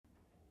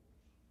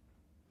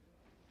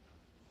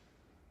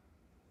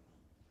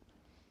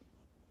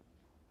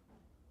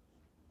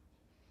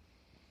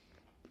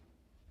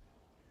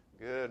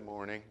Good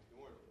morning.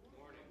 Good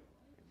morning.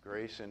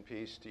 Grace and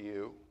peace to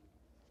you.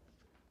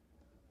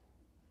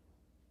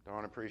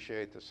 Don't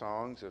appreciate the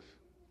songs. If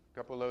a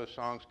couple of those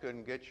songs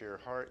couldn't get your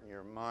heart and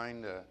your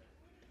mind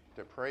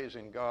to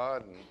praising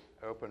God and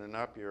opening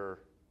up your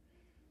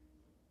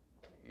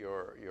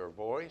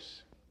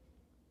voice,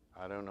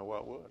 I don't know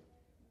what would.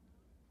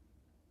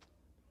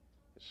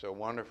 It's so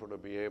wonderful to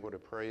be able to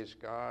praise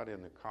God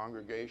in the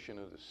congregation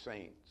of the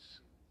saints.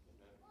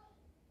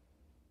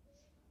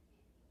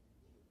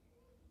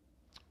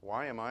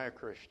 Why am I a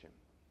Christian?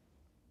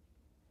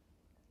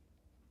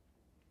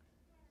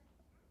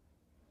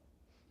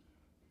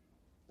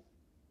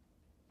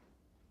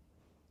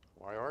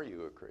 Why are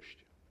you a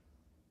Christian?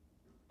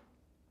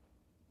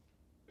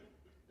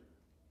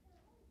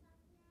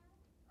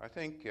 I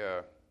think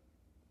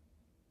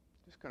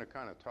just going to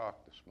kind of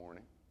talk this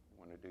morning. I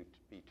want to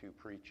be too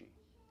preachy.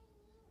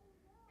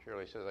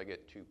 Shirley says I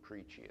get too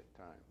preachy at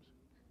times.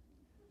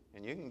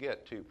 And you can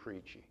get too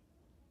preachy.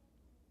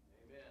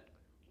 Amen.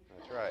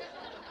 That's right.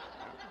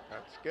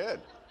 That's good.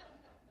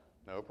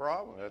 No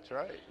problem. That's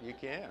right. You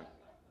can.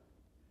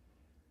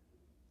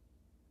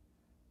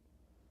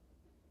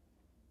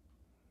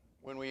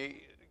 When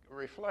we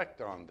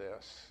reflect on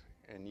this,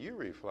 and you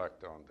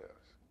reflect on this,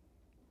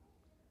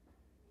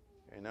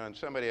 and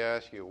somebody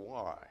asks you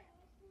why,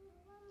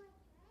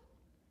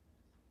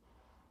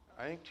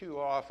 I think too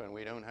often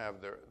we don't have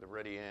the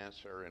ready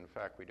answer. In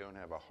fact, we don't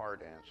have a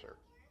hard answer.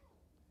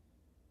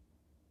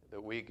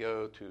 That we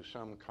go to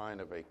some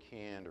kind of a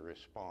canned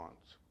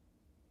response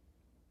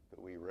that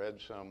we read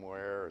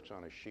somewhere, it's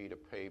on a sheet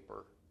of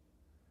paper,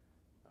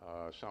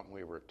 something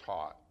we were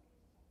taught.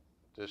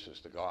 This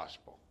is the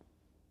gospel.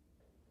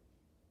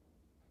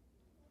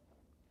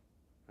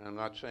 And I'm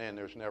not saying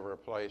there's never a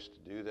place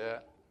to do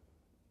that,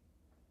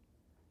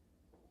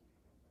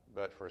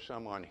 but for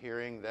someone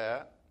hearing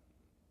that,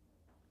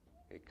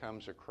 it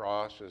comes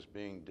across as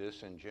being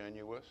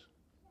disingenuous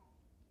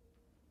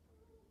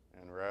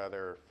and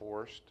rather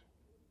forced.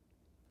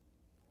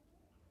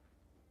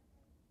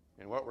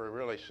 And what we're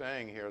really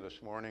saying here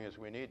this morning is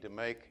you need to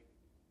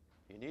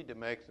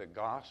make the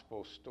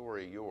gospel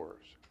story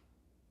yours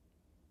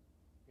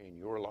in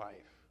your life,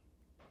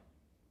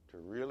 to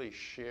really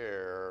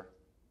share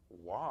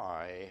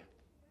why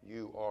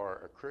you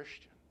are a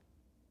Christian.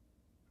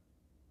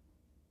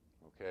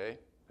 Okay?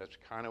 That's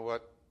kind of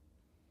what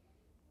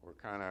we're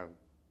kind of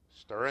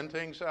stirring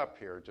things up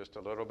here just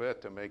a little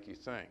bit to make you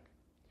think.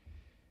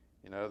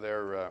 You know,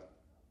 there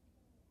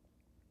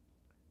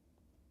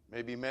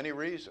may be many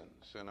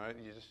reasons, and I'm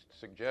just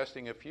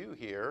suggesting a few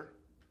here.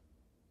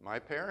 My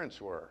parents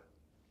were.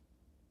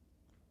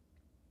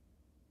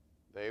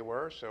 They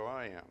were, so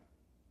I am.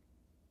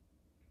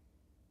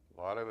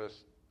 A lot of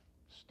us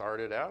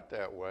started out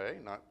that way,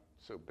 not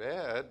so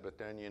bad, but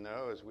then, you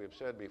know, as we've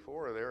said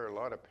before, there are a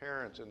lot of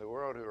parents in the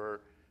world who are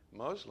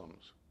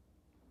Muslims.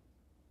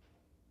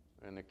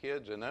 And the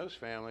kids in those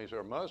families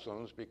are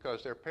Muslims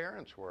because their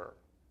parents were.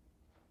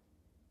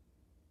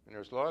 And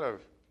there's a lot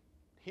of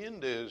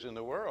Hindus in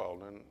the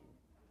world, and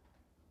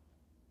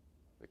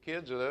the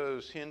kids of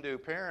those Hindu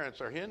parents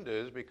are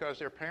Hindus because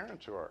their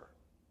parents were.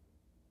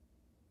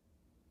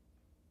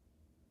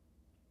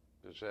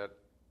 Does that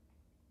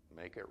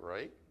make it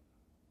right?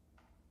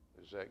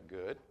 Is that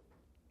good?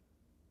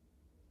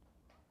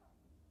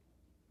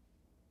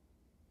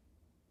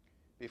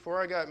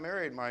 Before I got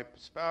married, my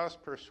spouse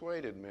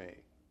persuaded me.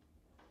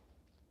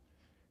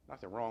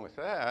 Nothing wrong with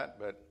that,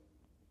 but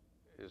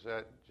is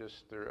that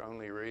just the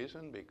only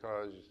reason?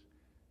 Because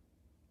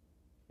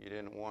you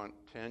didn't want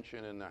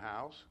tension in the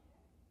house?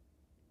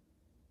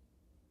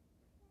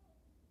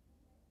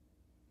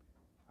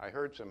 I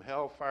heard some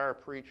hellfire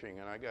preaching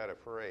and I got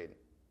afraid.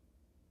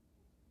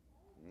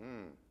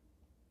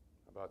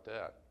 How about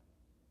that?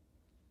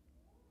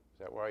 Is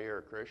that why you're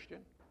a Christian?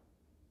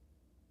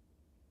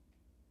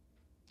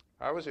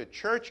 I was at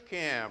church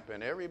camp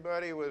and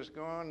everybody was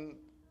going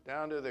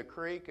down to the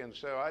creek, and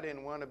so I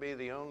didn't want to be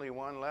the only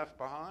one left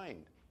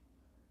behind.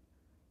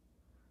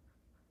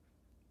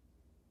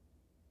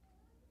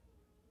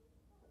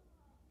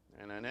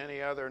 And in any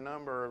other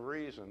number of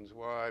reasons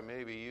why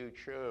maybe you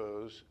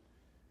chose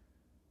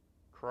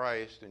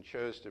Christ and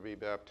chose to be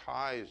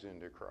baptized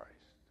into Christ.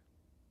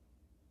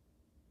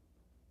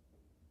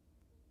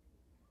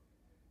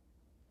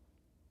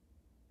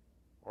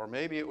 Or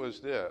maybe it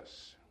was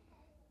this.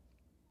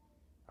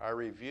 I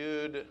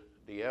reviewed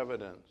the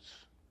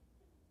evidence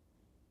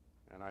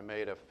and I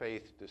made a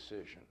faith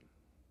decision.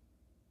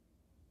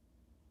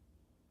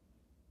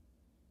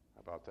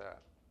 How about that?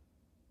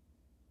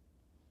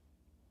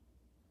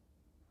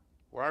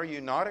 Why are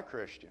you not a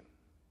Christian?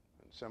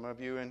 And some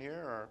of you in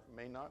here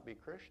may not be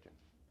Christian.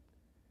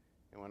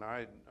 And when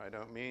I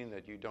don't mean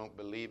that you don't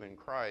believe in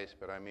Christ,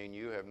 but I mean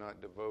you have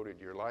not devoted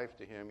your life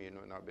to Him, you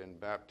have not been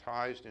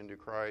baptized into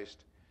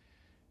Christ,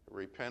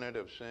 repented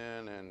of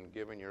sin, and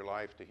given your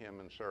life to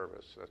Him in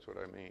service. That's what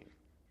I mean.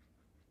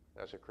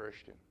 That's a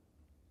Christian.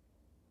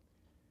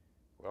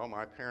 Well,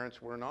 my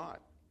parents were not.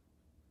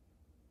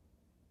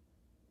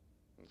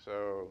 And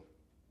so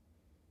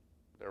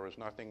there was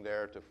nothing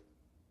there to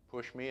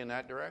pushed me in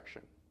that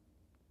direction.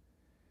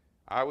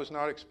 I was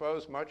not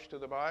exposed much to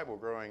the Bible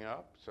growing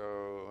up,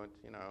 so,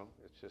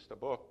 it's just a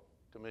book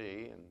to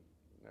me and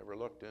never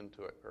looked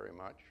into it very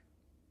much.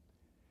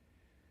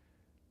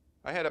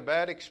 I had a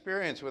bad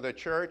experience with a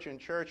church and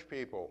church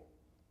people,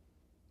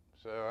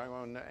 so I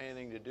don't want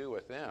anything to do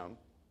with them.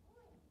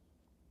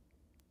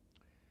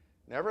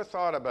 Never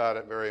thought about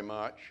it very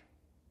much.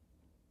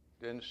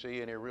 Didn't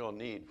see any real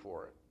need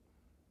for it.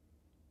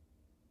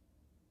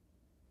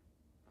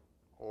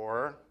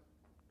 Or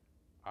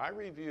I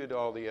reviewed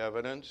all the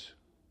evidence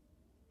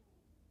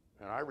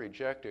and I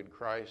rejected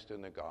Christ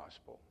and the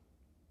gospel.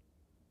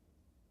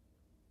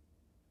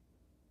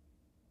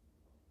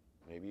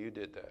 Maybe you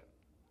did that.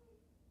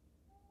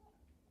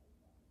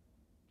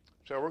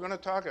 So we're going to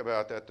talk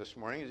about that this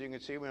morning. As you can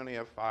see, we only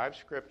have 5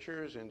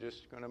 scriptures and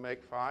just going to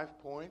make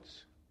 5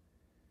 points.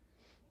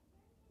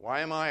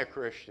 Why am I a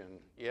Christian?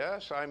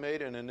 Yes, I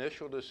made an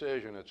initial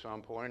decision at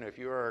some point. If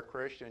you are a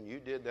Christian, you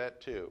did that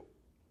too.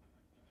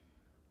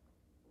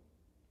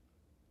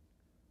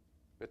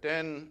 But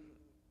then,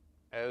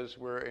 as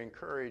we're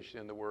encouraged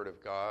in the Word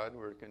of God,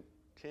 we're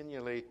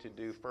continually to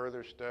do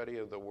further study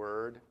of the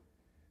Word,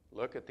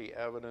 look at the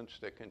evidence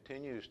that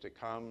continues to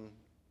come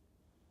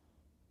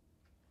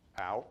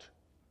out,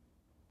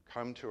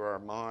 come to our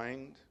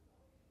mind,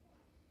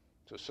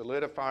 to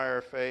solidify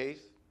our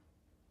faith,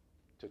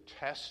 to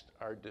test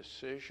our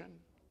decision,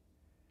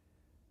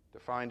 to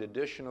find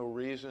additional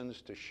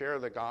reasons to share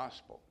the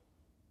gospel,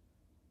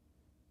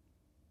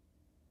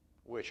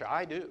 which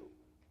I do.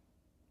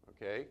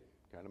 Okay?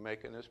 Kind of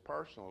making this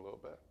personal a little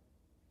bit,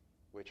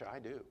 which I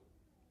do.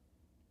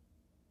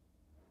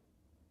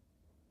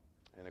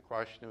 And the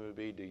question would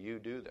be, do you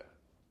do that?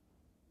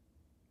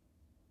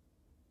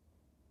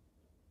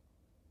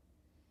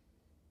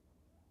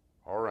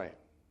 All right,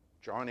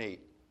 John 8.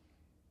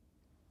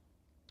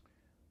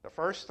 The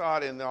first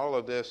thought in all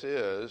of this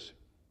is,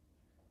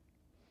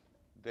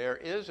 there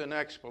is an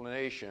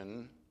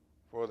explanation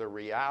for the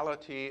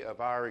reality of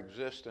our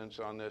existence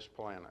on this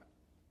planet.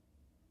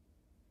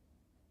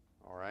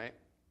 All right?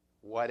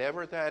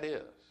 Whatever that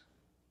is,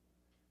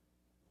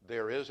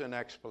 there is an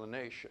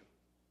explanation.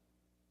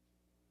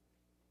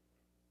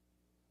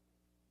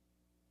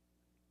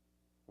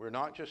 We're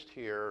not just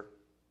here,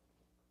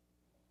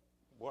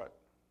 what?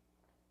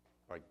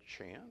 By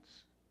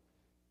chance?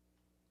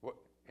 What?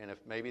 And if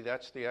maybe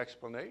that's the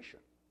explanation.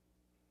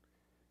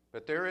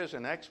 But there is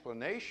an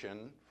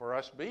explanation for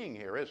us being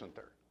here, isn't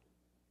there?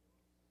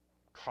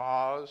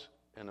 Cause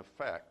and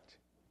effect.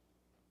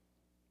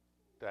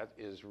 That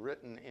is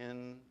written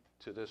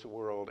into this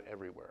world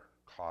everywhere.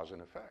 Cause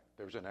and effect.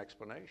 There's an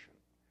explanation.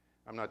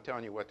 I'm not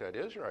telling you what that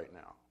is right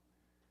now,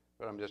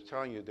 but I'm just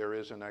telling you there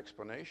is an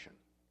explanation.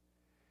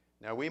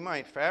 Now, we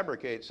might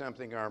fabricate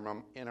something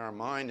in our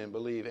mind and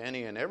believe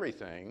any and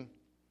everything,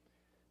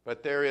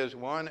 but there is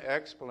one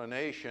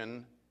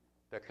explanation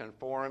that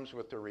conforms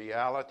with the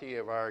reality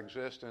of our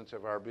existence,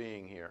 of our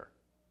being here,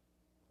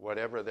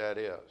 whatever that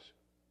is.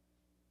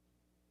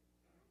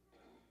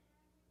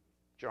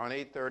 John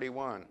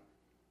 8:31.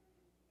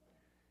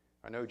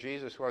 I know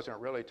Jesus wasn't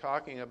really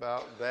talking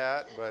about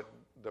that, but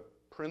the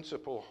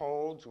principle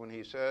holds when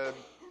he said,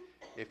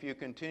 if you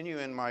continue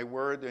in my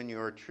word, then you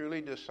are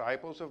truly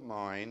disciples of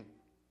mine,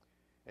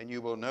 and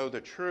you will know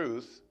the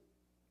truth,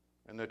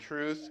 and the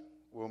truth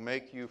will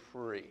make you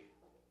free.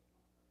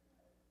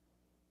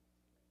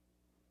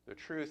 The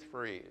truth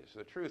frees.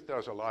 The truth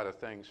does a lot of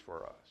things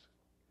for us.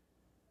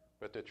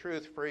 But the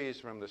truth frees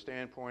from the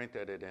standpoint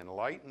that it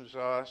enlightens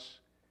us.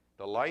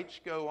 The lights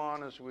go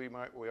on, as we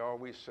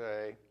always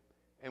say,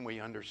 and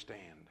we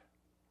understand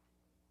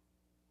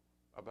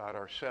about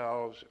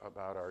ourselves,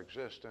 about our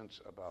existence,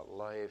 about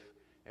life,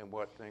 and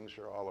what things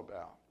are all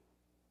about.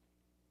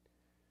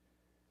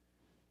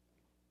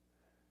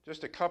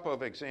 Just a couple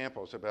of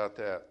examples about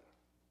that.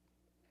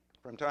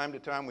 From time to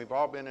time, we've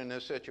all been in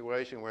this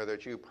situation, whether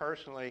it's you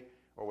personally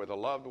or with a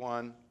loved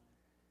one,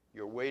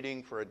 you're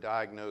waiting for a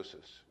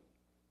diagnosis,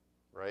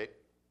 right?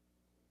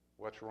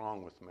 What's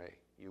wrong with me?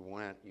 You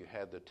went, you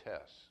had the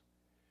tests.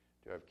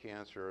 Do I have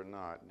cancer or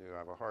not? Do I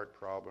have a heart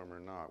problem or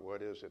not?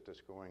 What is it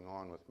that's going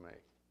on with me?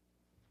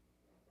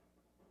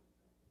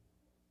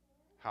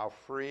 How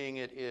freeing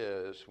it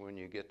is when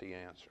you get the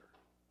answer.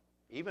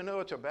 Even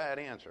though it's a bad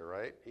answer,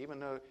 right? Even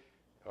though,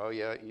 oh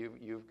yeah,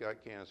 you've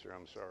got cancer,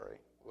 I'm sorry.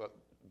 Well,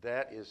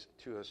 that is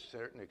to a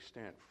certain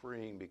extent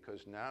freeing,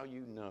 because now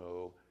you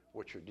know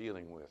what you're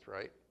dealing with,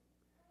 right?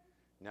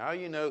 Now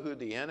you know who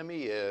the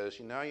enemy is,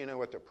 now you know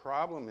what the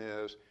problem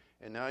is,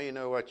 and now you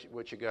know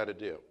what you got to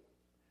do.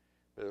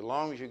 But as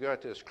long as you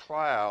got this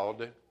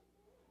cloud,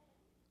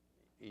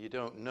 you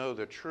don't know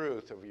the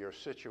truth of your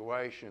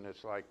situation.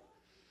 It's like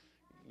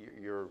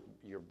you're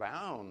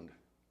bound.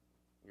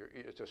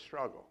 It's a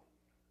struggle.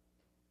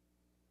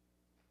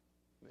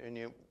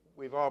 And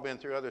we've all been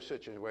through other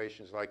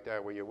situations like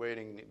that where you're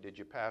waiting, did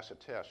you pass a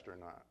test or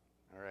not?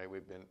 All right,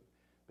 we've been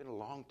a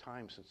long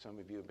time since some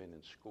of you have been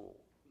in school.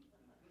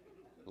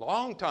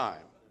 Long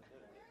time.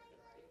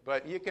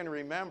 But you can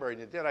remember,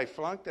 did I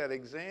flunk that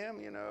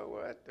exam? You know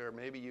what? Or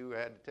maybe you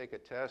had to take a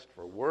test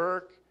for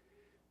work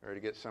or to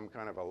get some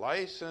kind of a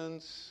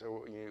license.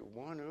 Or you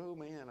wonder, oh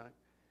man,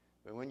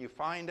 but when you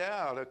find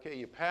out, okay,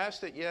 you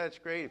passed it, yeah, it's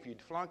great. If you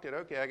flunked it,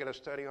 okay, I got to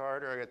study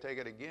harder, I got to take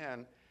it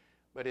again.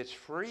 But it's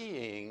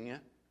freeing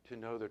to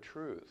know the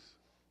truth.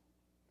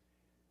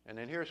 And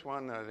then here's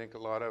one that I think a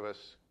lot of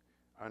us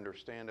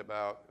understand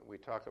about. We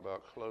talk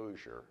about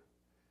closure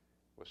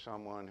with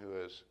someone who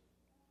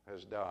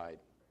has died.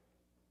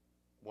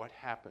 What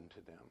happened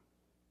to them?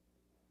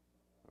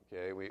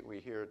 Okay, we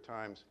hear at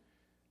times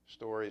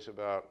stories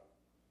about,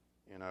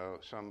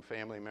 some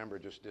family member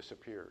just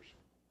disappears.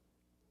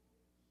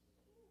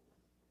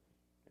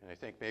 And I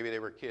think maybe they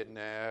were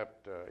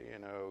kidnapped,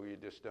 you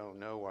just don't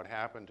know what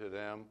happened to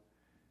them.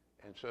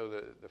 And so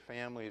the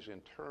family's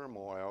in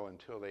turmoil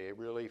until they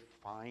really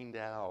find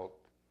out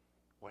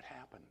what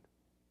happened.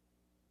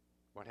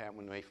 What happened.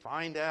 When they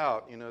find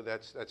out,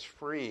 that's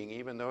freeing,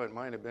 even though it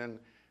might have been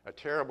a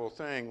terrible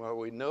thing. Well,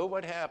 we know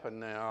what happened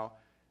now,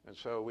 and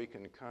so we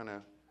can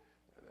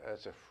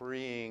that's a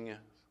freeing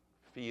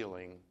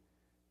feeling.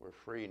 We're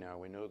free now.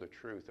 We know the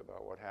truth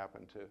about what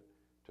happened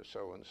to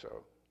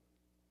so-and-so.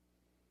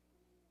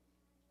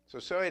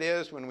 So it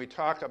is when we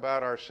talk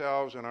about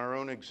ourselves and our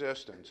own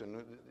existence.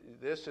 And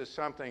this is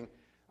something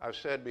I've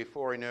said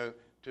before,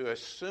 to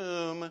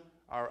assume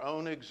our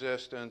own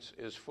existence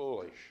is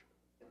foolish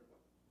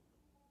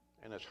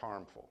and it's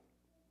harmful.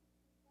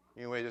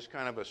 We just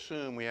kind of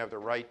assume we have the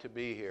right to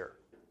be here.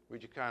 We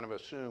just kind of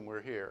assume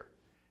we're here.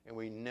 And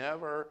we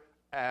never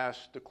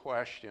ask the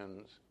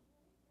questions,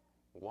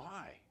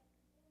 why?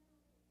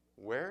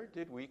 Where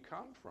did we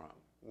come from?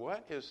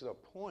 What is the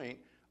point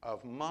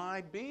of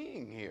my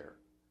being here?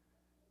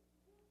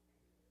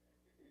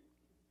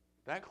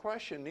 That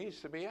question needs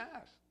to be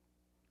asked.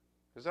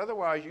 Because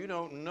otherwise you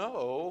don't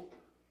know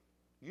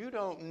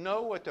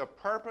what the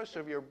purpose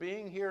of your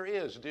being here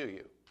is, do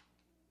you?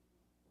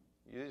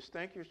 You just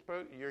think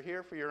you're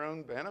here for your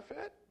own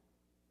benefit?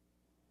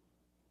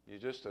 You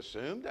just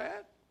assume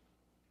that?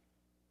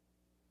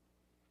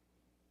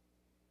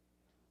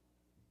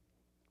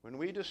 When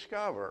we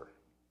discover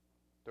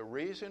the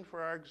reason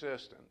for our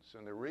existence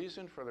and the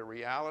reason for the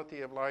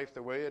reality of life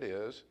the way it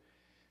is,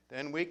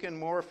 then we can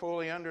more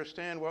fully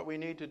understand what we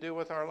need to do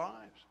with our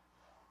lives.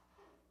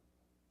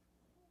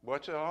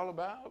 What's it all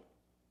about?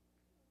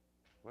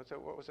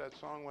 What was that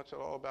song, What's It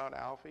All About,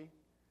 Alfie?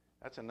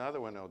 That's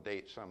another one that'll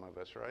date some of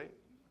us, right?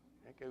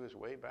 I think it was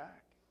way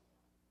back.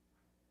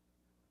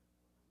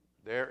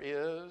 There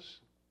is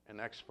an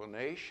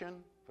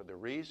explanation for the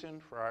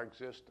reason for our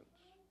existence.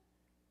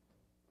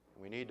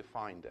 We need to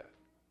find that.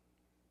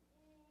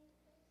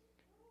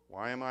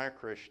 Why am I a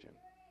Christian?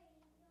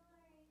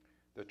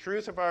 The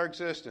truth of our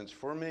existence,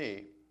 for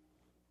me,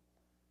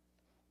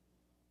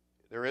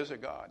 there is a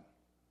God.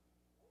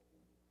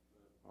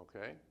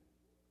 Okay?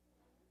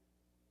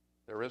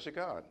 There is a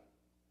God.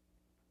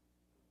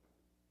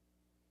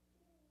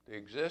 The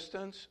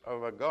existence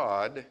of a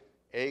God,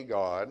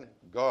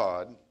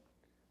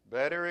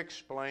 better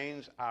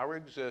explains our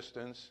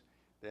existence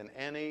than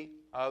any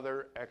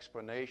other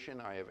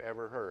explanation I have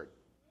ever heard.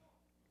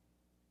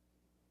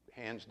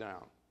 Hands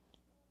down.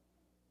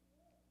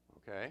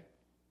 Okay?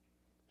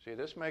 See,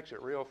 this makes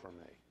it real for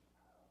me.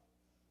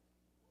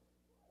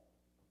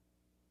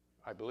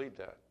 I believe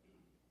that.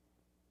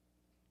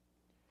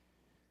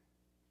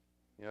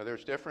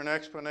 There's different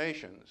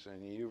explanations,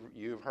 and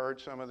you've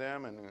heard some of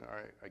them, and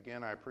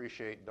I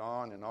appreciate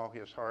Don and all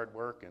his hard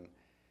work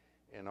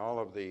and all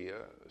of the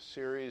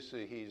series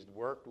that he's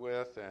worked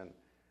with and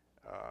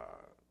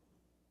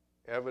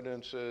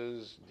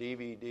evidences,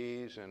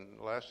 DVDs, and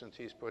lessons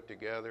he's put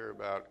together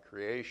about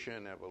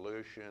creation,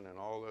 evolution, and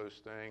all those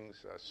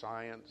things,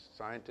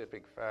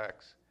 scientific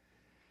facts.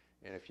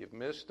 And if you've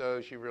missed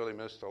those, you really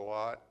missed a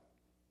lot.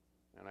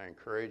 And I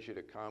encourage you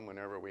to come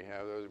whenever we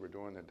have those. We're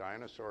doing the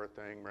dinosaur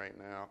thing right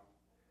now.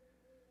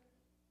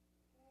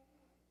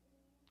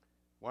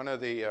 One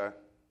of the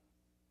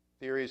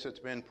theories that's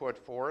been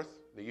put forth,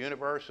 the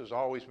universe has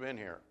always been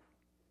here.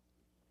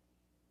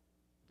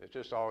 It's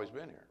just always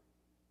been here.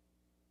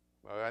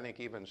 Well, I think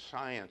even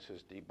science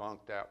has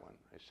debunked that one.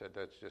 They said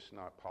that's just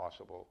not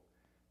possible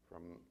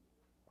from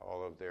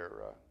all of their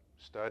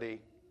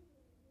study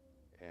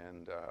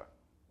and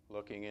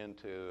looking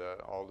into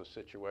all the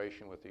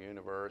situation with the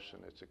universe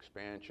and its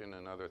expansion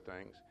and other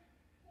things.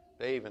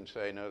 They even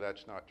say, no,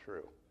 that's not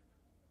true.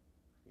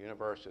 The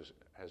universe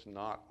has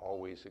not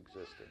always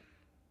existed.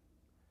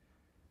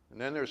 And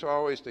then there's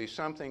always the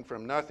something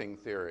from nothing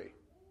theory.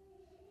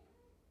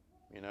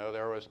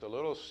 There was the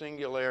little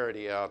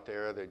singularity out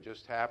there that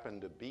just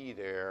happened to be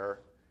there,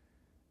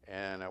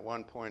 and at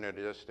one point it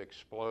just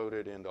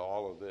exploded into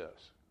all of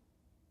this.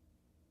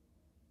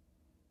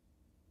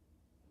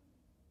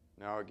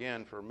 Now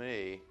again, for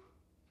me,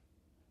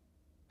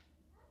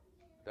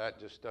 that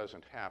just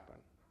doesn't happen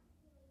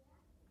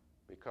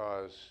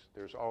because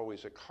there's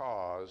always a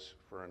cause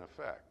for an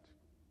effect.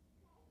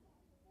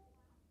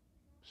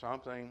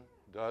 Something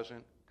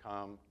doesn't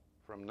come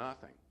from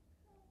nothing.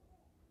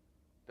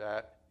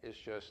 That is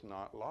just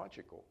not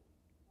logical.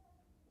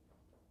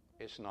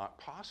 It's not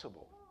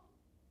possible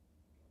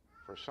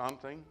for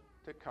something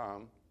to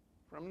come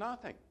from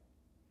nothing.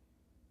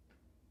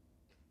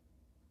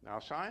 Now,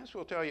 science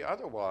will tell you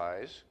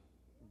otherwise,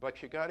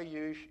 but you got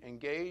to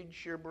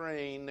engage your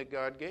brain that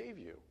God gave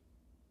you.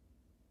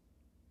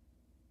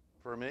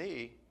 For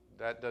me,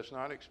 that does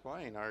not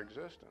explain our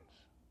existence.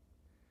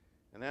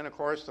 And then, of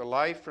course, the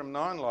life from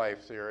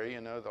non-life theory,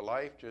 the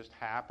life just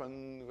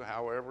happened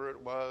however it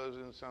was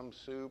in some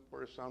soup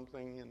or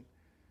something, and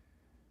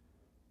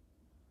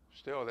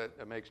still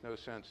that makes no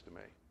sense to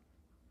me.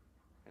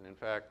 And in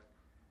fact,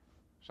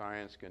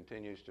 science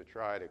continues to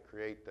try to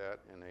create that,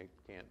 and they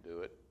can't do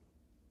it,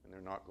 and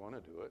they're not going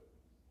to do it.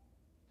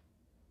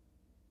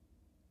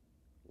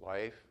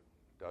 Life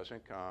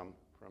doesn't come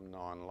from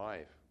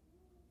non-life.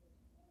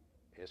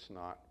 It's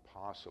not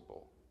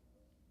possible.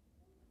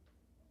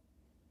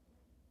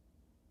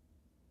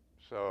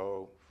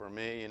 So for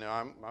me,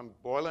 I'm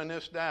boiling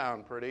this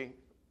down pretty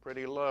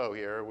low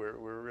here.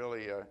 We're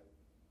really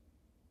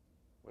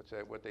what's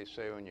that? What they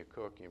say when you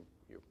cook, you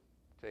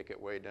take it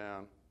way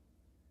down.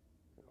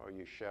 All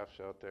you chefs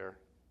out there,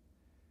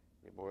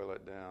 you boil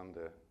it down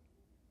to,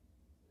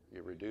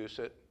 you reduce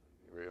it.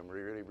 I'm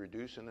really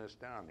reducing this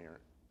down here.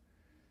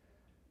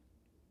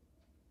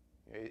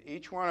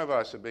 Each one of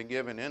us have been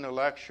given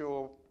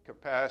intellectual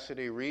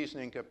capacity,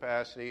 reasoning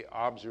capacity,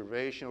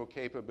 observational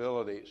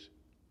capabilities.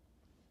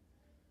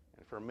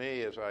 And for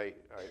me, as I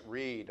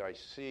read, I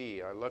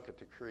see, I look at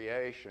the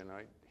creation,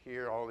 I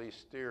hear all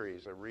these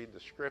theories, I read the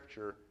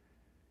scripture,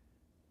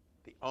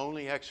 the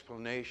only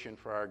explanation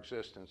for our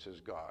existence is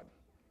God.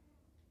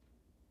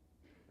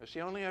 It's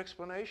the only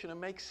explanation that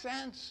makes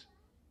sense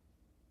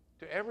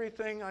to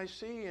everything I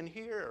see and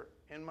hear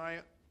in my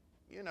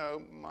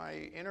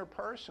inner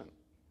person.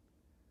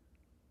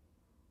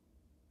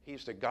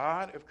 He's the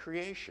God of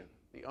creation,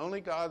 the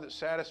only God that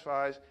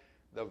satisfies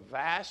the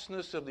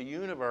vastness of the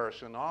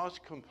universe and all its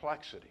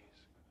complexities.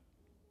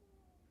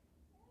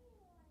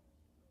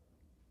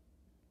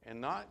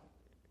 And not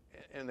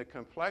in the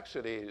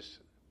complexities,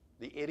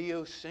 the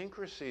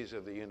idiosyncrasies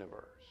of the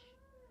universe.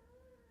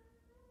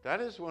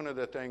 That is one of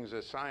the things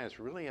that science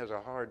really has a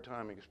hard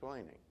time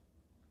explaining.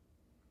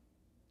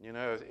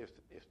 If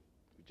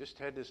we just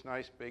had this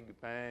nice big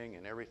bang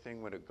and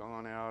everything would have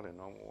gone out in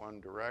one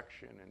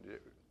direction,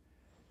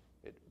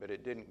 but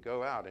it didn't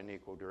go out in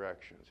equal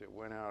directions. It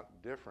went out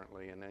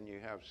differently, and then you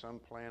have some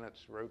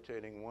planets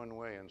rotating one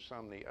way and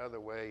some the other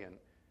way, and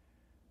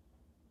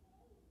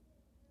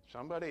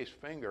somebody's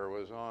finger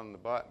was on the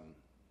button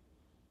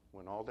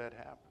when all that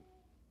happened.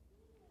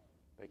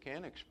 They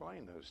can't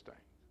explain those things.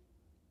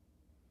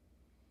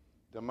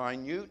 The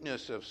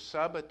minuteness of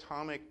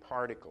subatomic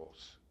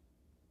particles,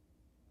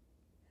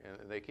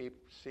 and they keep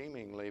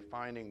seemingly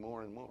finding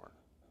more and more.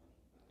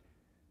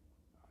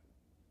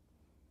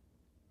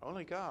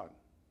 Only God.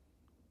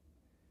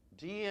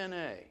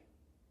 DNA.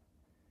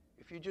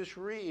 If you just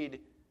read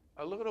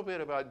a little bit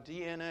about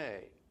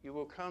DNA, you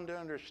will come to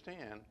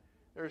understand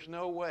there's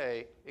no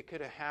way it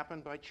could have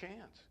happened by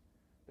chance.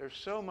 There's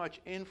so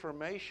much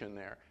information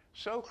there,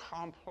 so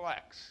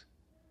complex,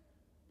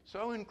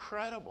 so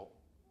incredible.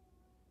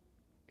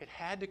 It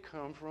had to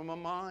come from a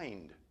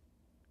mind,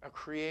 a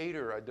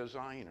creator, a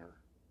designer.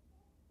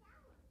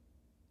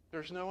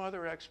 There's no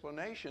other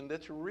explanation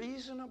that's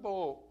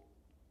reasonable.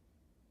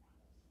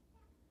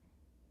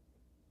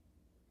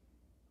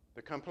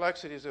 The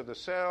complexities of the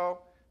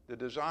cell, the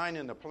design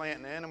in the plant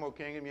and animal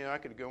kingdom, I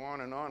could go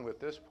on and on with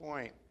this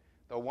point.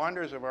 The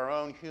wonders of our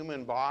own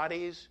human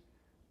bodies,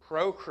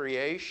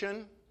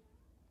 procreation.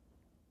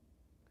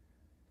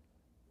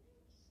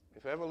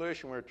 If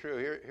evolution were true,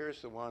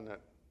 here's the one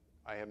that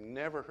I have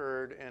never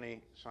heard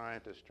any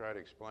scientist try to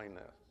explain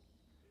this.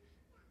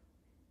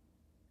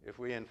 If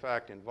we in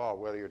fact involve,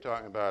 whether you're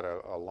talking about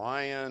a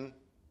lion,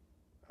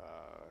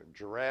 a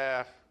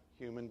giraffe,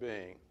 human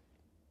being,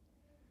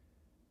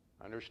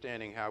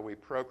 understanding how we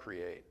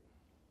procreate,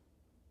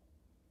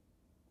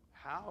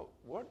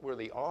 what were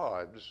the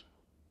odds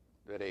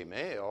that a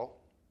male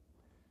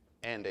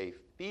and a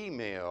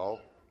female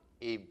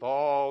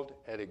evolved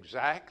at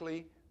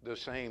exactly the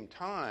same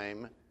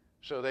time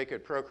so they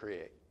could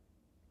procreate?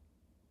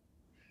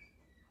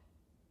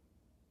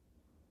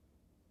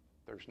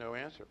 There's no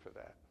answer for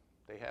that.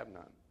 They have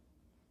none.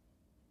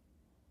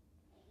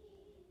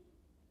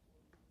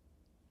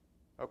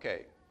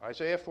 Okay,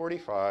 Isaiah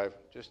 45,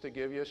 just to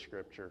give you a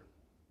scripture.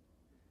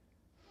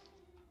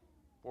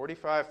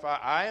 45:5,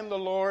 I am the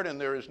Lord and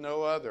there is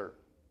no other.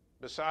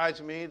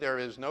 Besides me there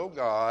is no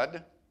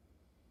God.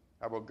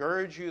 I will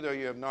gird you, though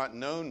you have not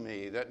known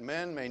me, that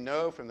men may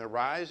know from the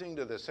rising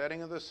to the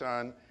setting of the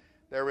sun,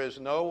 there is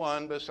no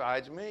one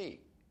besides me.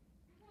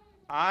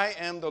 I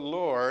am the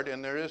Lord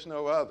and there is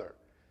no other.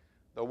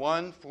 The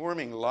one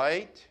forming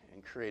light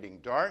and creating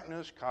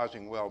darkness,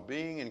 causing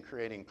well-being and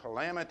creating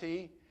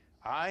calamity.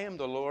 I am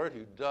the Lord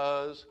who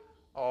does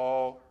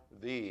all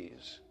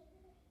these.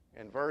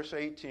 In verse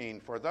 18,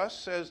 for thus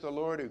says the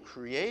Lord who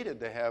created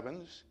the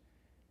heavens.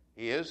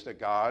 He is the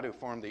God who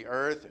formed the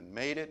earth and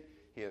made it.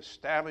 He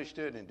established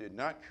it and did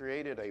not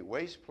create it a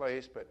waste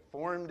place, but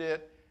formed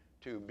it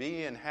to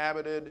be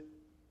inhabited.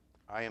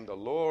 I am the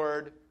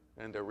Lord,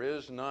 and there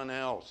is none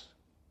else.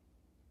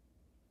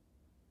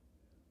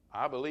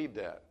 I believe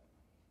that.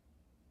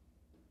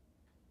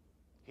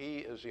 He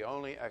is the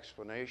only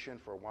explanation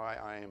for why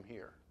I am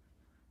here.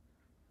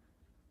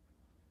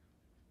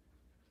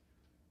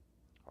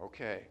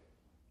 Okay.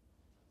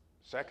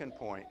 Second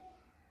point.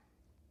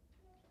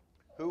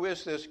 Who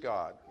is this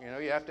God? You know,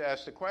 you have to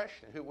ask the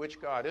question,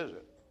 which God is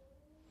it?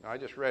 Now, I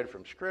just read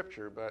from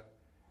Scripture, but,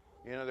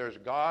 you know, there's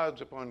gods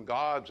upon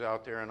gods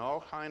out there and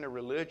all kind of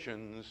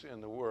religions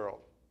in the world.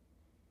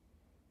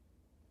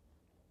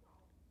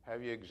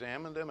 Have you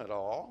examined them at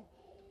all?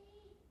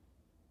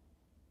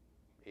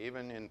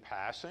 Even in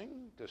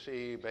passing, to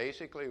see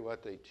basically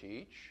what they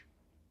teach?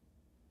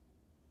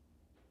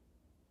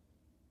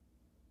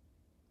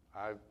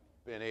 I've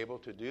been able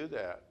to do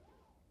that.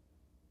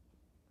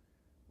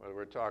 Whether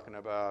we're talking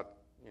about,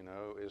 you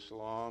know,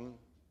 Islam,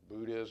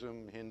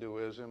 Buddhism,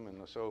 Hinduism,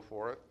 and so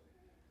forth.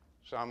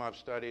 Some I've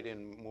studied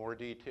in more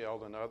detail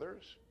than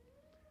others.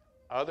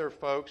 Other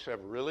folks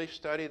have really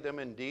studied them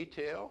in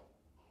detail.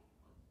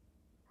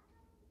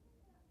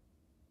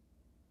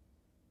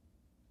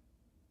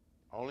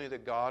 Only the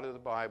God of the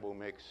Bible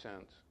makes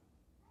sense.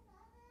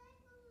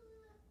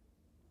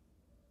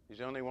 He's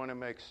the only one who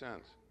makes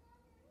sense.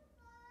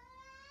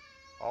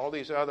 All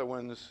these other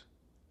ones,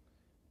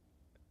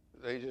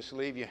 they just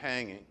leave you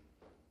hanging.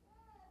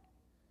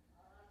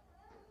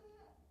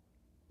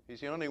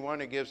 He's the only one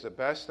who gives the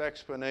best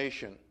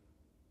explanation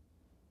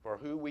for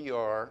who we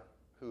are,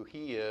 who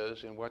He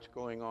is, and what's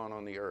going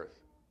on the earth.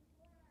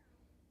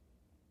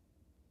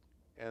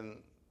 And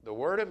the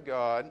Word of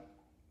God,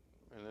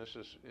 and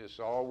this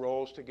all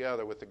rolls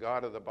together with the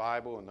God of the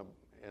Bible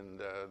and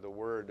the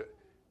Word,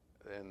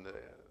 and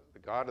the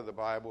God of the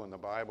Bible and the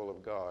Bible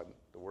of God,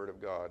 the Word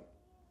of God.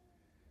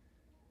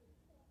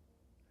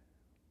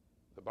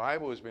 The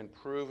Bible has been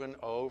proven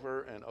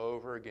over and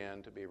over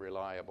again to be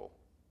reliable.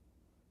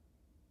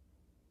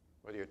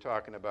 Whether you're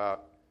talking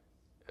about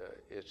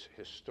its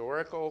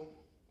historical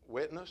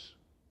witness,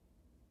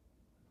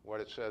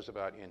 what it says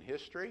about in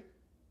history,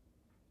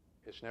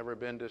 it's never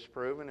been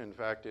disproven. In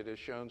fact, it has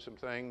shown some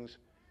things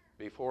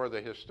before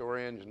the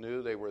historians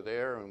knew they were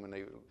there, and when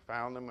they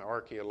found them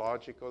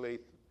archaeological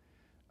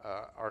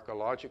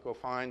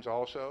finds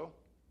also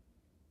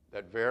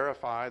that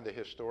verify the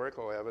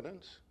historical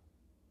evidence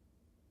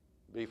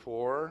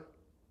before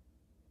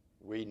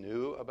we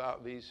knew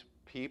about these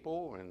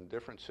people in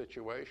different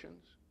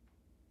situations.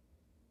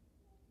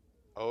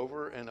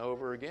 Over and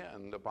over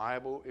again, the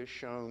Bible is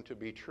shown to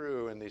be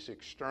true in these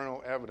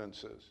external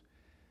evidences.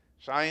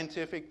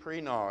 Scientific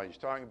pre-knowledge,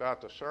 talking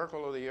about the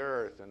circle of the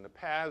earth and the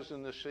paths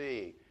in the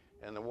sea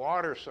and the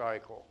water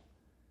cycle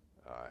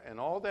and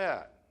all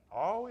that,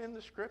 all in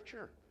the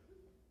Scripture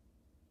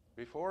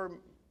before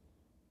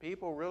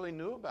people really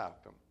knew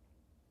about them.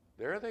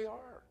 There they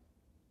are.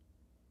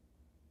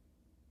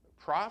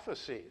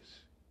 Prophecies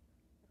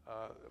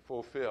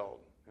fulfilled.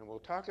 And we'll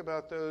talk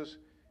about those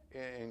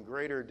in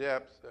greater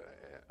depth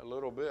a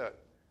little bit.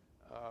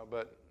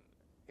 But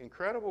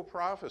incredible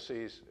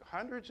prophecies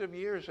hundreds of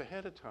years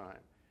ahead of time.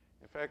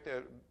 In fact,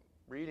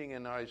 reading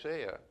in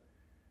Isaiah,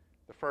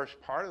 the first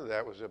part of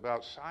that was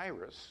about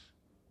Cyrus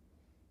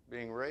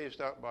being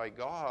raised up by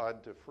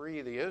God to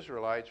free the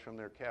Israelites from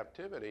their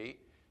captivity.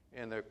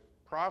 And the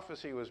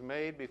prophecy was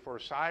made before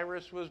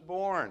Cyrus was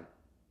born.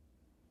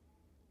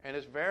 And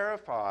it's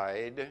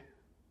verified,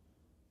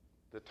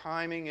 the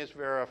timing is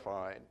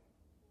verified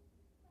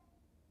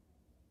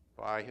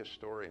by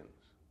historians.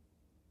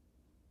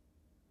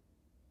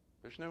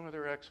 There's no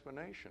other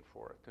explanation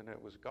for it than it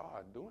was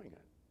God doing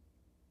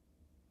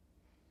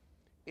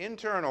it.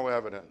 Internal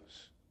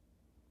evidence.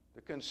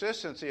 The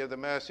consistency of the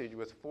message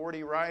with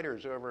 40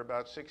 writers over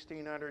about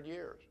 1,600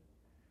 years.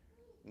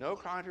 No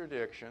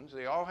contradictions.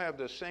 They all have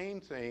the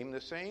same theme, the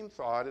same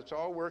thought. It's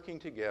all working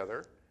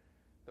together.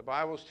 The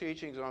Bible's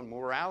teachings on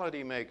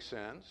morality make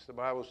sense. The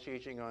Bible's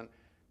teaching on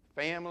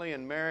family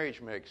and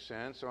marriage makes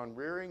sense, on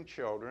rearing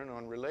children,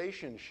 on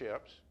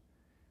relationships,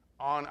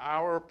 on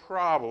our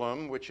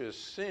problem, which is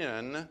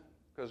sin,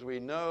 because we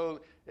know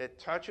it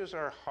touches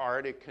our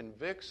heart, it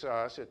convicts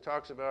us, it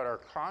talks about our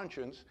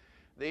conscience.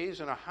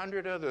 These and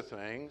 100 other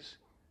things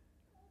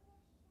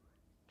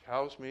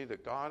tells me the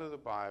God of the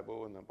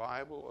Bible and the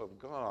Bible of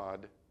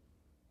God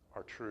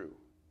are true.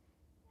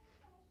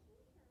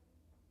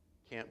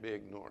 Can't be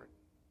ignored.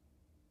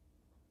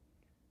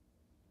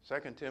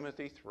 2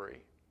 Timothy 3.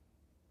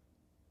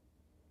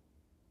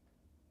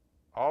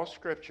 All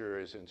Scripture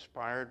is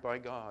inspired by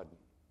God,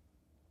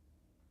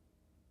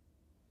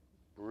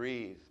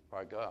 breathed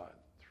by God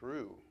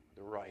through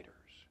the writers,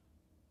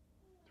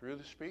 through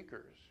the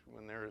speakers.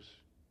 When there's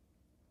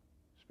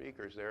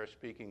speakers there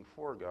speaking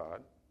for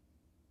God.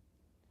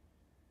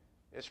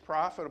 It's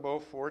profitable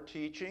for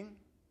teaching,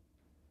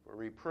 for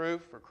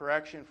reproof, for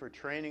correction, for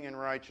training in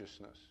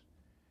righteousness,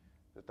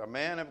 that the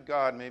man of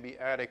God may be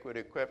adequate,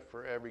 equipped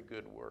for every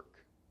good work.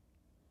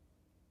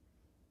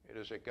 It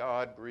is a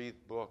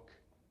God-breathed book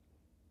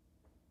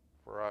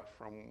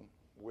from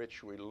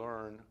which we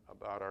learn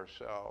about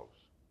ourselves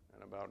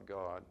and about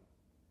God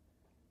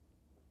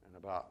and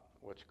about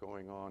what's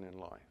going on in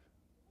life.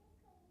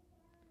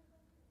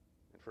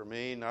 And for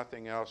me,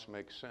 nothing else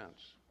makes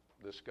sense.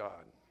 This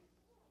God.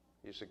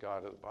 He's the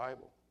God of the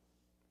Bible.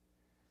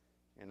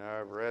 You know,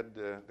 I've read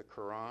the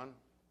Quran.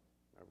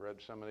 I've read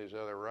some of these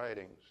other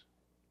writings.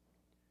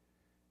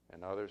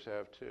 And others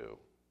have too.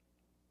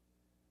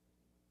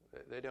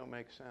 They don't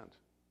make sense.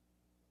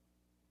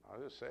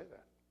 I'll just say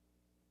that.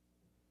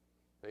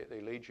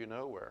 They lead you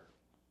nowhere.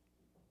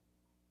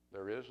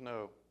 There is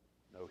no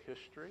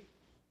history.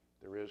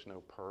 There is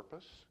no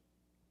purpose.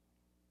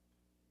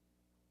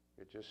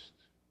 It just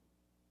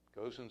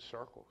goes in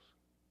circles.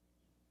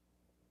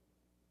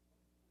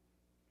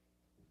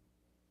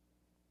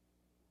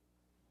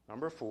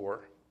 Number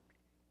 4,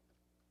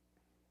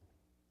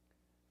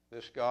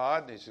 this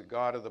God is the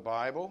God of the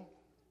Bible.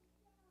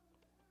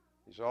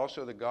 He's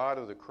also the God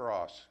of the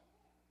cross.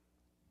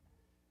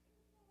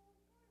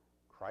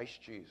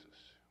 Christ Jesus.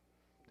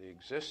 The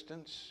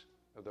existence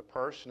of the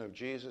person of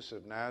Jesus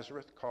of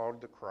Nazareth,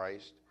 called the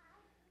Christ,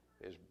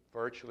 is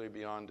virtually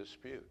beyond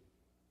dispute.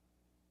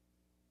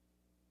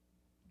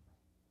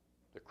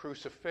 The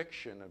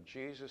crucifixion of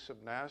Jesus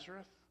of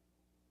Nazareth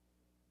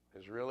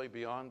is really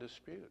beyond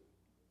dispute.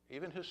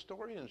 Even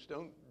historians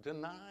don't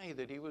deny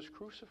that he was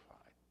crucified.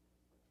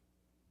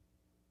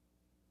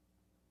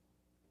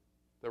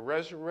 The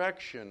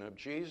resurrection of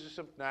Jesus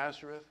of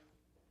Nazareth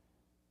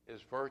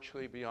is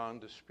virtually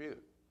beyond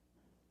dispute.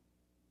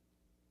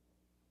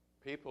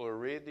 People who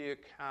read the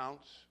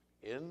accounts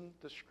in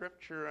the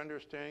Scripture,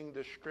 understanding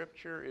the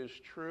Scripture is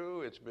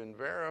true, it's been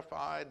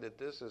verified that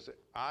this is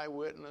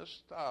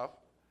eyewitness stuff,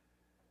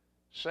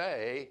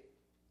 say,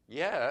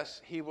 yes,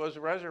 he was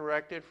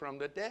resurrected from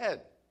the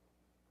dead.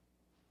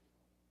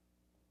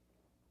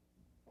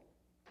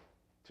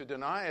 To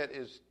deny it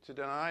is to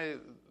deny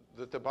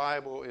that the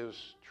Bible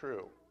is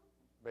true,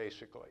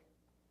 basically,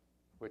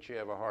 which you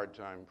have a hard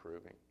time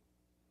proving.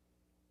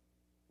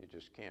 You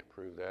just can't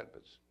prove that,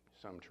 but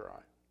some try.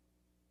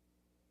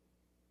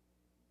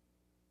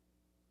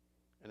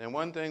 And then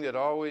one thing that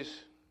always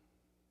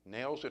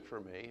nails it for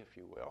me, if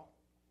you will,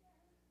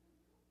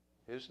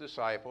 his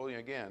disciple, and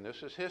again,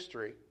 this is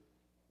history,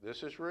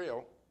 this is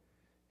real,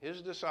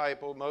 his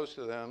disciple, most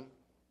of them,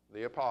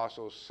 the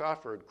apostles,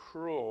 suffered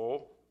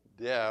cruel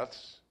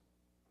deaths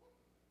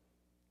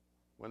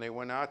when they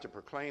went out to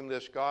proclaim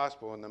this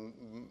gospel.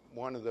 And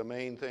one of the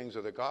main things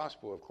of the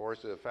gospel, of course,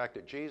 is the fact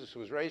that Jesus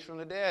was raised from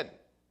the dead.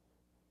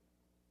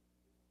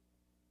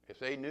 If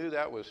they knew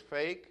that was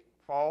fake,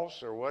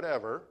 false, or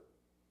whatever,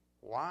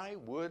 why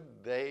would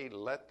they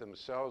let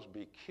themselves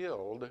be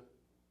killed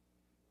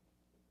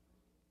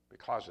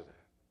because of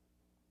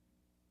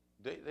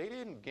that? They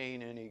didn't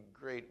gain any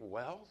great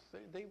wealth.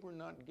 They were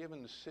not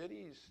given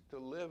cities to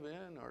live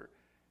in or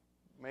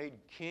made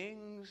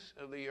kings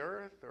of the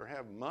earth or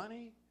have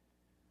money.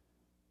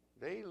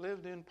 They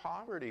lived in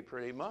poverty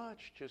pretty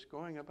much, just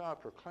going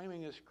about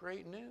proclaiming this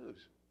great news.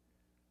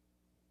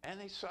 And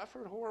they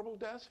suffered horrible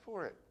deaths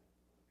for it.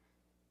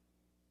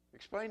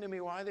 Explain to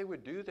me why they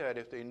would do that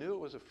if they knew it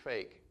was a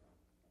fake.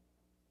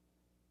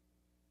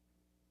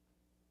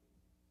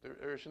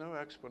 There's no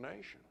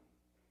explanation.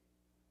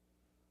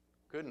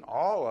 Couldn't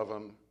all of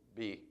them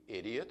be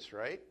idiots,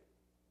 right?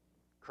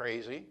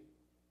 Crazy.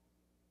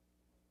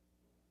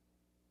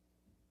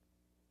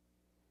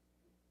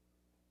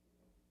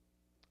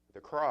 The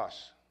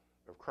cross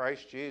of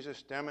Christ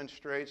Jesus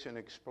demonstrates and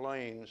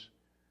explains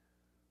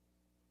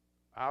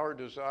our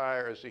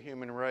desire as a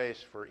human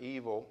race for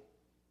evil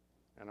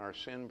and our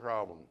sin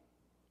problem.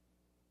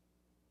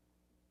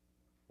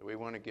 That we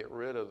want to get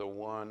rid of the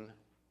one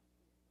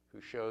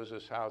who shows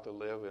us how to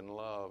live in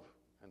love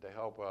and to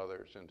help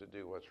others and to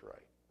do what's right.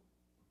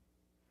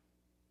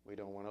 We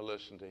don't want to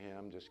listen to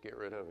him, just get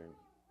rid of him.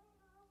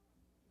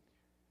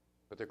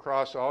 But the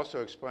cross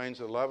also explains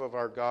the love of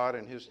our God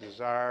and his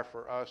desire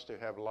for us to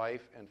have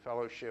life and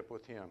fellowship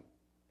with him.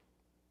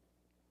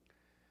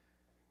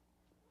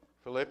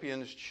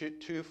 Philippians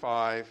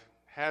 2:5,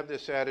 have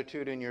this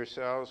attitude in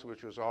yourselves,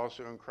 which was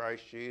also in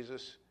Christ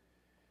Jesus,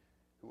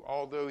 who,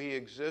 although he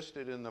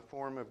existed in the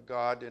form of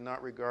God, did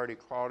not regard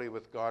equality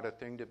with God a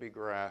thing to be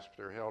grasped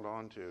or held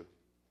on to,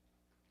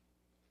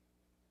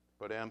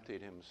 but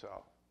emptied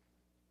himself.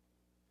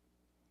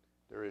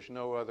 There is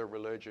no other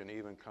religion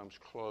even comes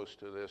close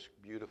to this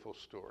beautiful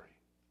story,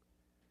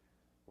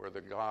 where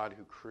the God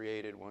who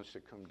created wants to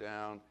come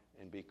down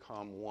and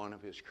become one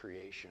of his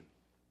creation.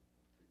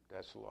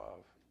 That's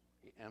love.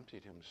 He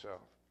emptied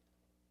himself.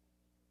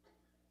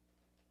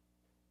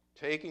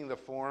 Taking the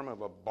form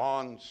of a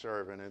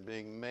bondservant and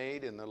being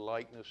made in the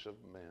likeness of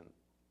men.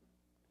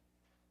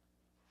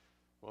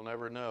 We'll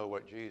never know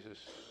what Jesus,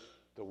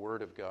 the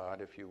Word of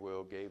God, if you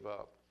will, gave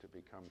up to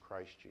become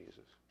Christ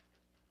Jesus.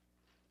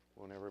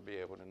 We'll never be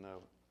able to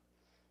know.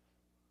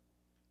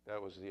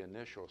 That was the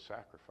initial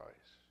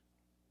sacrifice.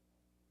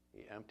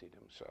 He emptied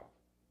himself.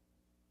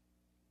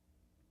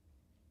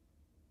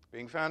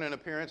 Being found in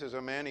appearance as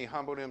a man, he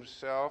humbled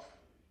himself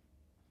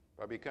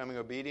by becoming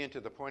obedient to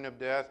the point of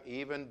death,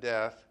 even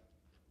death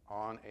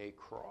on a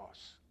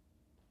cross.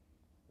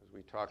 As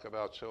we talk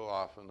about so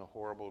often, the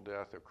horrible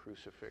death of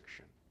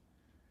crucifixion.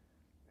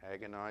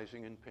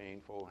 Agonizing and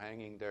painful,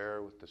 hanging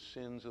there with the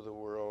sins of the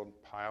world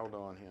piled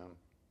on him.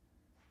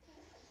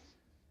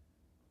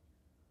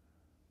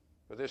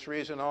 For this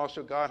reason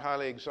also God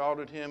highly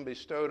exalted him,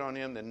 bestowed on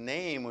him the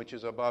name which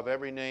is above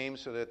every name,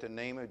 so that the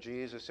name of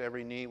Jesus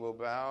every knee will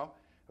bow,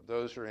 of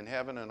those who are in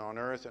heaven and on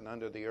earth and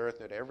under the earth,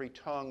 that every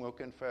tongue will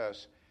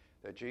confess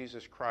that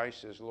Jesus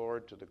Christ is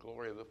Lord, to the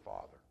glory of the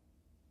Father.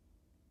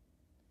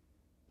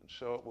 And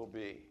so it will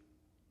be.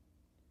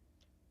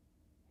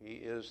 He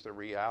is the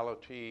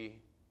reality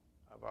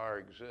of our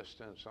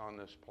existence on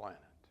this planet.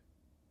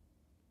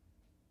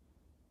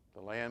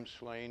 The Lamb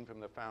slain from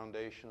the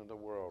foundation of the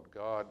world.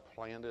 God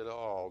planned it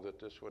all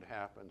that this would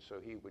happen so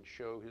he would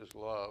show his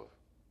love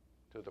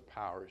to the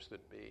powers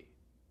that be.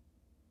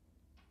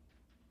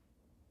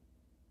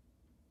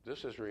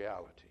 This is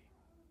reality.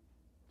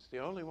 It's the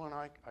only one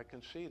I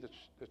can see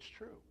that's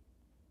true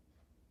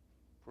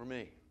for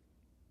me.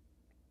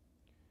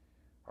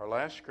 Our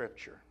last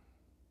scripture.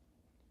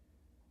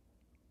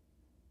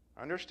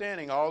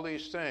 Understanding all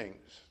these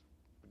things,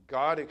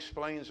 God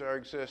explains our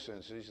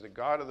existence. He's the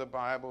God of the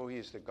Bible.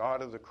 He's the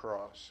God of the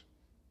cross.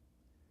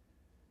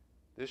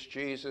 This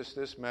Jesus,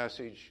 this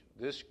message,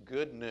 this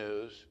good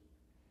news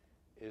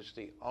is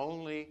the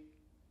only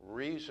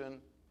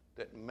reason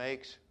that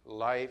makes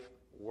life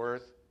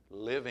worth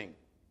living.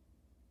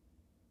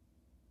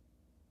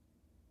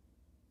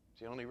 It's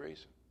the only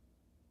reason.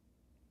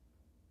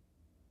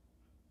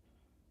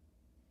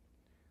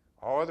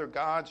 All other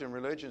gods and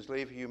religions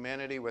leave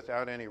humanity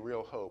without any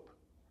real hope.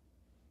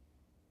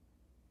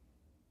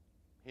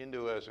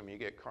 Hinduism, you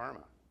get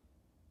karma.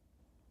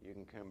 You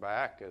can come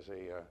back as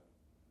a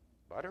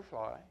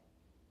butterfly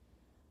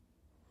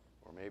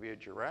or maybe a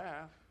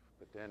giraffe,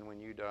 but then when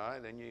you die,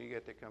 then you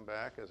get to come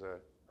back as a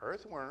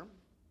earthworm.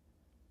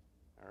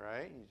 All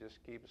right? You just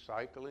keep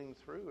cycling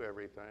through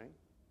everything.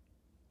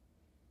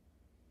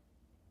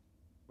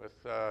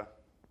 With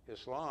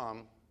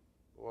Islam,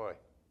 boy,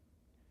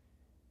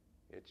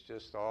 it's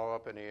just all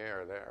up in the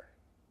air there.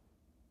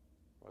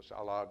 What's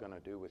Allah going to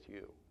do with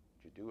you?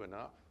 Did you do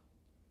enough?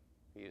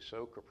 He is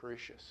so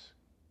capricious.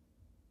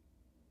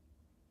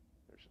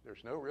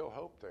 There's no real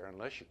hope there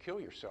unless you kill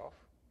yourself,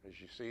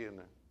 as you see in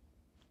the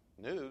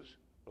news.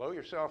 Blow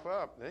yourself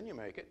up, then you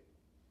make it.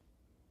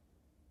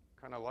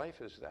 What kind of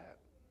life is that?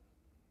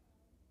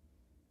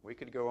 We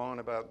could go on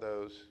about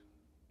those.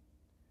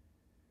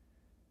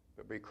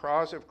 But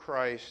because of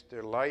Christ,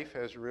 their life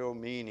has real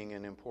meaning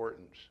and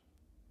importance.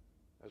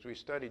 As we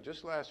studied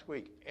just last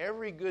week,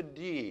 every good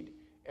deed,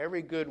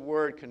 every good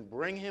word can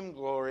bring him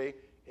glory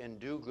and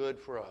do good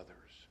for others.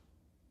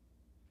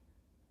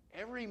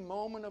 Every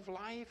moment of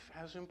life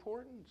has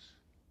importance.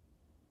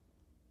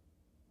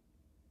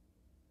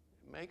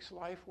 It makes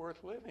life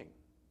worth living.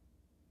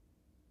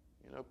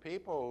 You know,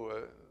 people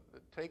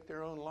that take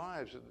their own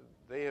lives,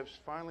 they have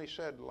finally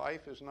said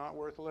life is not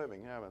worth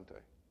living, haven't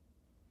they?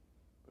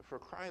 But for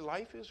Christ,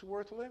 life is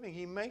worth living.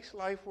 He makes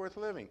life worth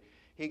living.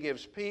 He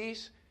gives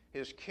peace,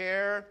 his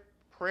care,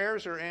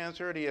 prayers are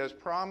answered. He has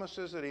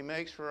promises that he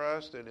makes for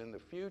us that in the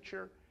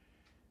future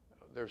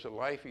there's a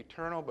life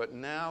eternal, but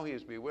now he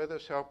is be with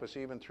us, help us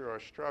even through our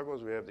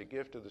struggles. We have the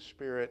gift of the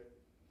Spirit,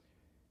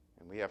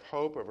 and we have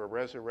hope of a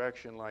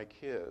resurrection like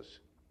his.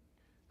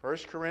 1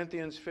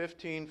 Corinthians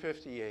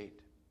 15:58.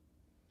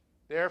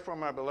 Therefore,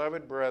 my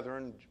beloved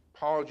brethren,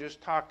 Paul just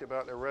talked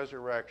about the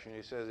resurrection.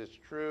 He says it's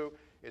true,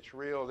 it's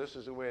real, this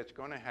is the way it's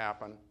going to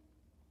happen.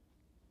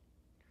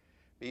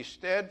 Be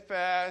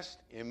steadfast,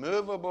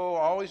 immovable,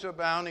 always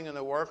abounding in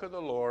the work of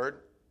the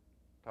Lord.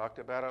 Talked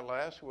about it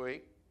last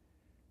week.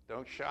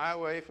 Don't shy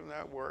away from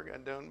that work. I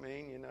don't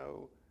mean,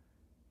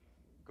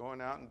 going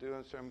out and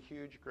doing some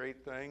huge,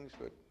 great things,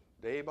 but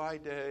day by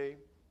day,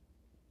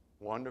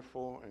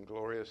 wonderful and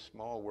glorious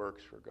small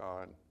works for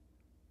God.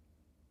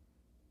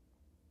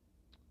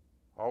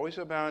 Always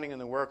abounding in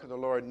the work of the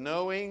Lord,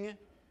 knowing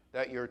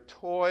that your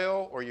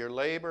toil or your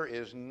labor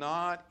is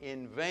not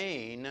in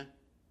vain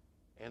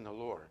in the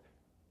Lord.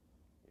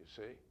 You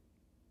see?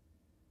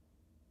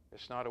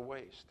 It's not a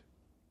waste.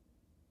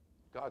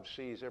 God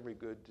sees every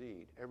good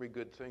deed, every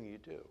good thing you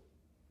do,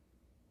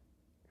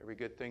 every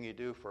good thing you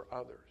do for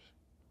others.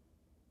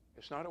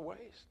 It's not a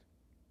waste.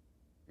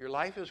 Your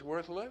life is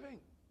worth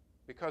living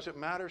because it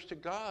matters to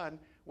God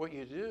what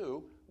you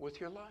do with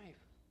your life.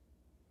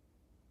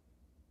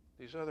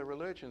 These other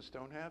religions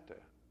don't have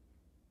that.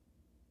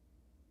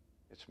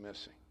 It's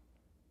missing.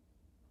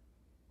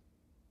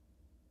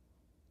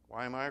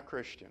 Why am I a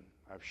Christian?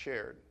 I've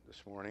shared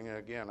this morning. And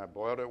again, I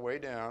boiled it way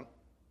down.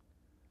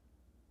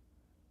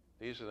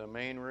 These are the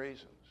main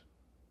reasons.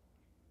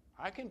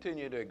 I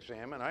continue to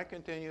examine, I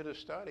continue to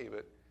study,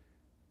 but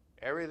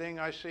everything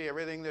I see,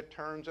 everything that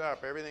turns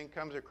up, everything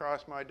comes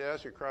across my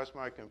desk, across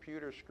my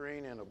computer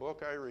screen, in a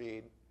book I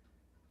read,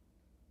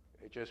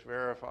 it just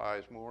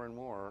verifies more and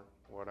more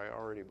what I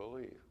already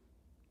believe.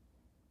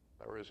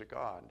 There is a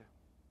God.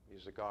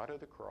 He's the God of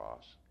the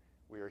cross.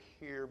 We are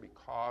here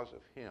because of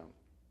him.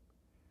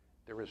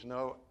 There is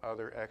no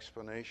other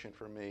explanation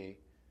for me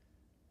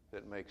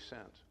that makes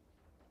sense.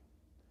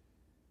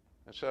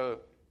 And so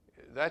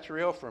that's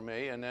real for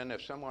me. And then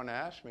if someone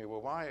asks me,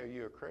 well, why are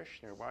you a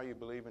Christian, or why you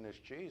believe in this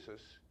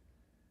Jesus?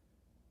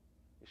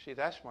 You see,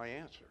 that's my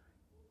answer.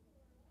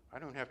 I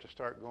don't have to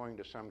start going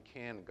to some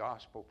canned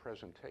gospel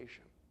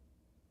presentation.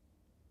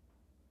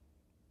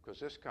 Because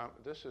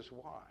this is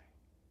why.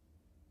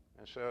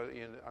 And so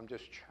I'm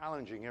just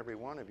challenging every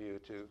one of you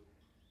to,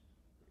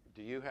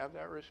 do you have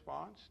that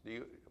response?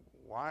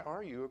 Why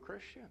are you a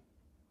Christian?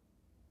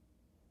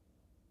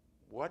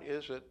 What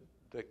is it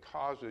that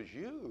causes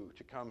you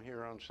to come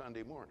here on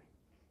Sunday morning?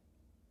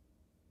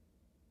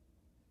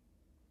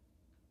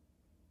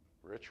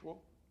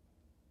 Ritual?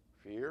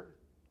 Fear?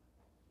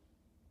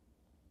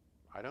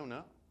 I don't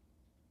know.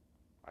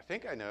 I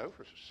think I know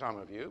for some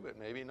of you, but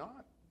maybe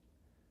not.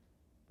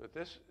 But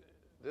this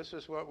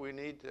is what we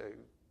need to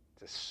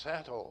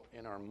settle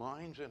in our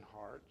minds and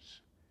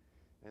hearts,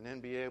 and then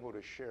be able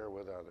to share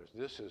with others.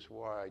 This is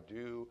why I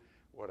do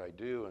what I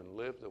do and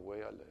live the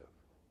way I live.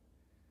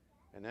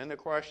 And then the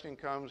question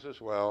comes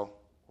as well,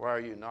 why are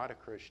you not a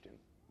Christian?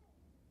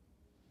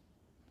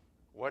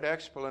 What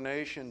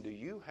explanation do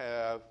you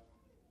have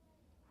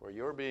for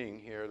your being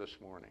here this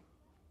morning?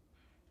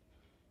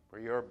 For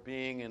your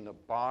being in the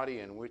body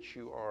in which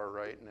you are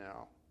right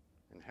now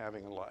and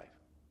having a life?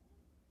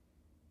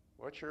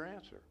 What's your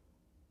answer?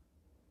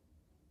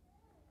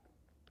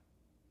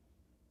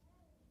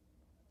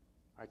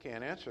 I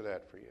can't answer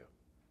that for you.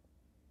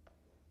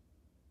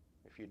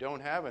 If you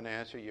don't have an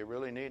answer, you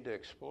really need to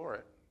explore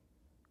it,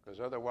 because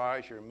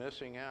otherwise you're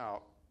missing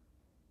out.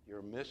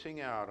 You're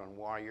missing out on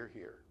why you're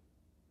here.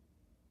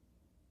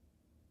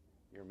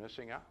 You're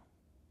missing out.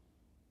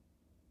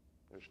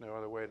 There's no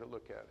other way to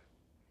look at it.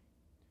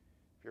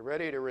 If you're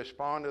ready to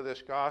respond to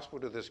this gospel,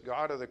 to this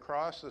God of the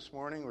cross this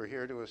morning, we're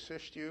here to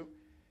assist you.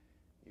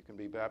 You can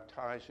be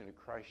baptized into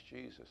Christ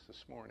Jesus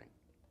this morning.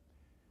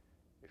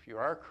 If you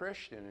are a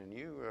Christian and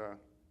you're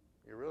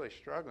really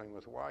struggling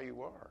with why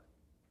you are,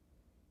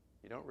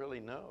 you don't really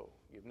know,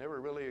 you've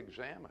never really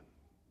examined,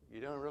 you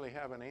don't really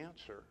have an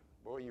answer,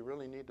 boy, you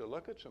really need to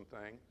look at some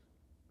things.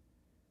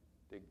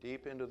 Dig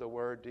deep into the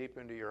Word, deep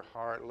into your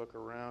heart, look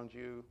around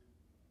you,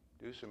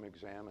 do some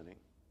examining,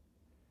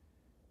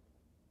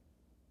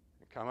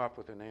 and come up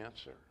with an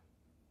answer.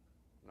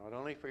 Not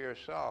only for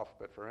yourself,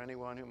 but for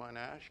anyone who might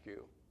ask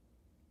you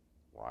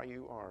why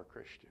you are a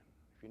Christian.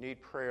 If you need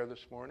prayer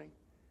this morning,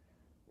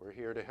 we're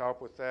here to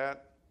help with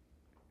that.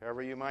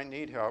 However you might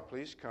need help,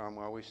 please come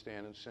while we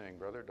stand and sing.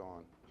 Brother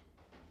Don.